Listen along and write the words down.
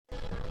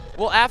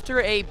Well,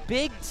 after a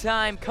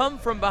big-time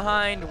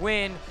come-from-behind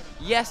win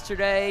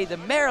yesterday, the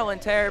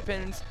Maryland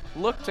Terrapins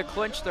look to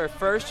clinch their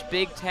first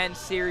Big Ten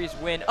Series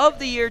win of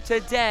the year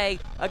today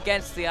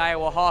against the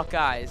Iowa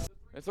Hawkeyes.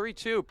 The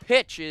 3-2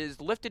 pitch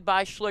is lifted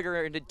by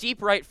Schliger into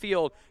deep right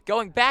field.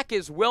 Going back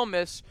is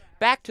Wilmus.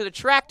 Back to the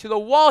track, to the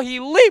wall.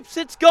 He leaps.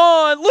 It's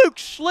gone. Luke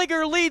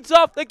Schliger leads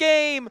off the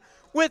game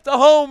with the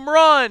home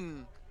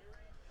run.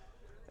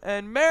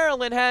 And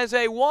Maryland has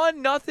a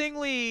 1-0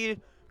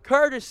 lead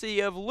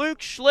courtesy of Luke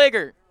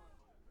Schliger.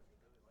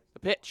 The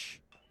pitch.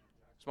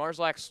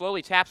 Smarslak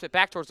slowly taps it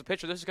back towards the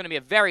pitcher. This is going to be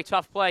a very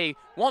tough play. He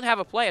won't have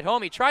a play at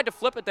home. He tried to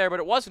flip it there, but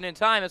it wasn't in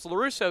time as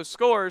LaRusso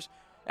scores.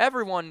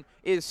 Everyone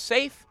is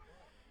safe,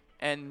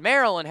 and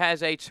Maryland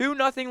has a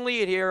 2-0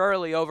 lead here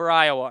early over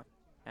Iowa.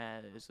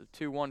 As the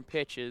 2-1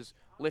 pitch is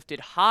lifted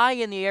high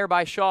in the air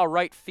by Shaw,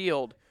 right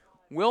field.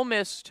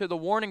 Wilmus to the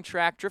warning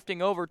track,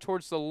 drifting over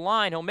towards the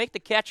line. He'll make the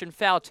catch in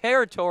foul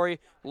territory.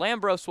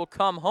 Lambros will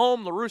come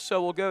home. LaRusso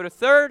will go to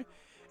third,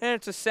 and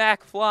it's a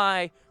sac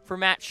fly for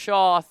Matt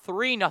Shaw.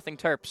 3-0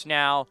 Terps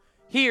now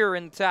here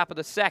in the top of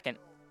the second.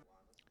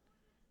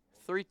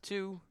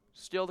 3-2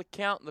 still to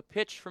count. The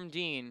pitch from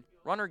Dean.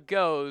 Runner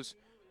goes.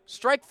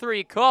 Strike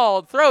three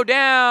called. Throw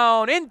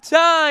down. In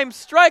time.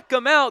 Strike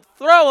him out.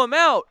 Throw him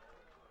out.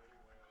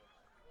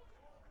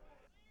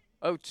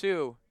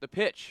 0-2. The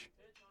pitch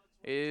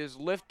is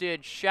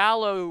lifted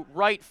shallow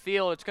right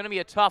field. It's going to be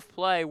a tough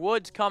play.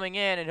 Woods coming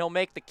in, and he'll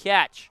make the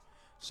catch.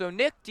 So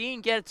Nick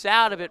Dean gets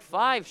out of it.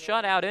 5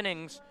 shutout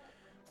innings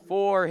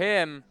for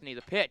him. The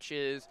pitch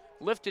is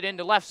lifted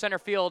into left center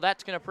field.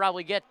 That's going to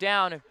probably get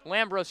down.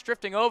 Lambros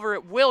drifting over.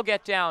 It will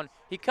get down.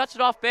 He cuts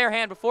it off bare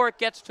hand before it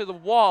gets to the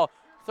wall.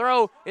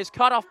 Throw is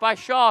cut off by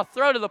Shaw.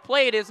 Throw to the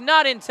plate is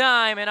not in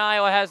time, and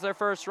Iowa has their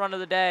first run of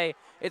the day.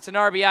 It's an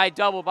RBI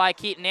double by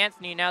Keaton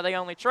Anthony. Now they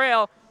only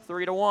trail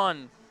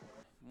 3-1.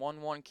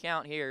 1-1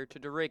 count here to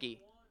DeRiggi.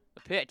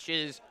 The pitch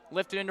is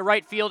lifted into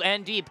right field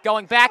and deep.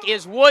 Going back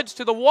is Woods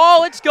to the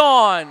wall. It's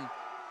gone.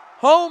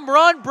 Home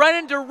run,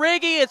 Brennan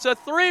DeRiggi. It's a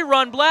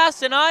 3-run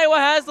blast, and Iowa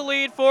has the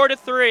lead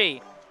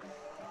 4-3.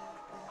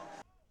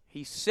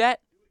 He's set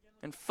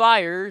and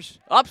fires.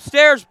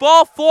 Upstairs,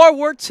 ball 4.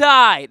 We're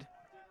tied.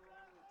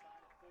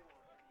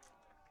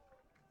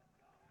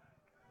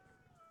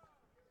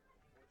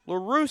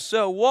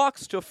 LaRusso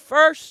walks to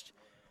first.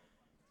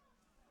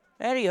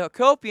 Eddie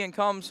Hakopian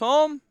comes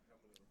home,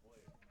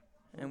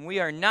 and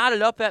we are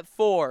knotted up at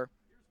 4.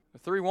 The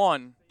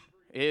 3-1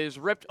 is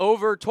ripped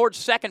over towards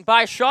second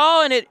by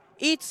Shaw, and it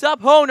eats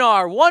up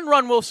Honar. 1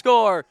 run will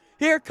score.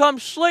 Here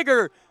comes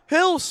Schliger.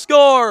 He'll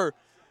score.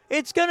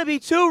 It's going to be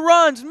 2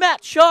 runs.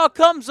 Matt Shaw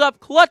comes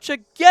up clutch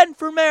again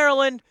for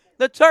Maryland.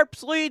 The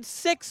Terps lead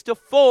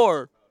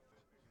 6-4.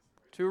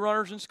 2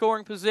 runners in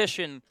scoring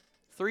position.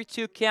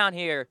 3-2 count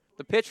here.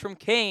 The pitch from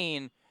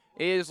Kane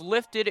is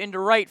lifted into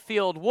right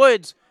field.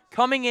 Woods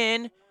coming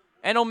in,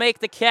 and he'll make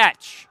the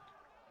catch.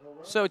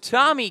 So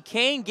Tommy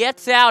Kane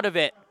gets out of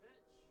it.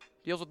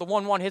 Deals with the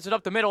 1-1, hits it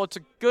up the middle. It's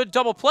a good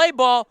double play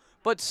ball,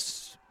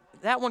 but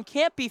that one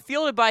can't be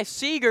fielded by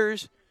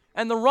Seegers,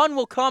 and the run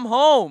will come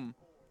home.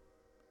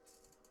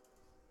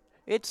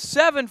 It's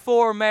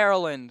 7-4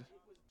 Maryland.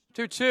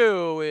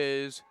 2-2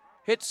 is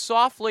hit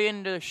softly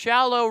into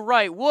shallow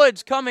right.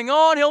 Woods coming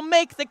on. He'll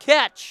make the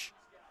catch.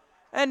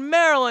 And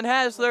Maryland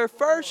has their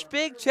first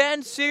Big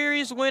Ten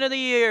Series win of the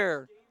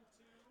year.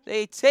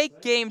 They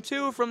take Game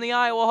 2 from the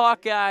Iowa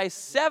Hawkeyes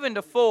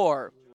 7-4.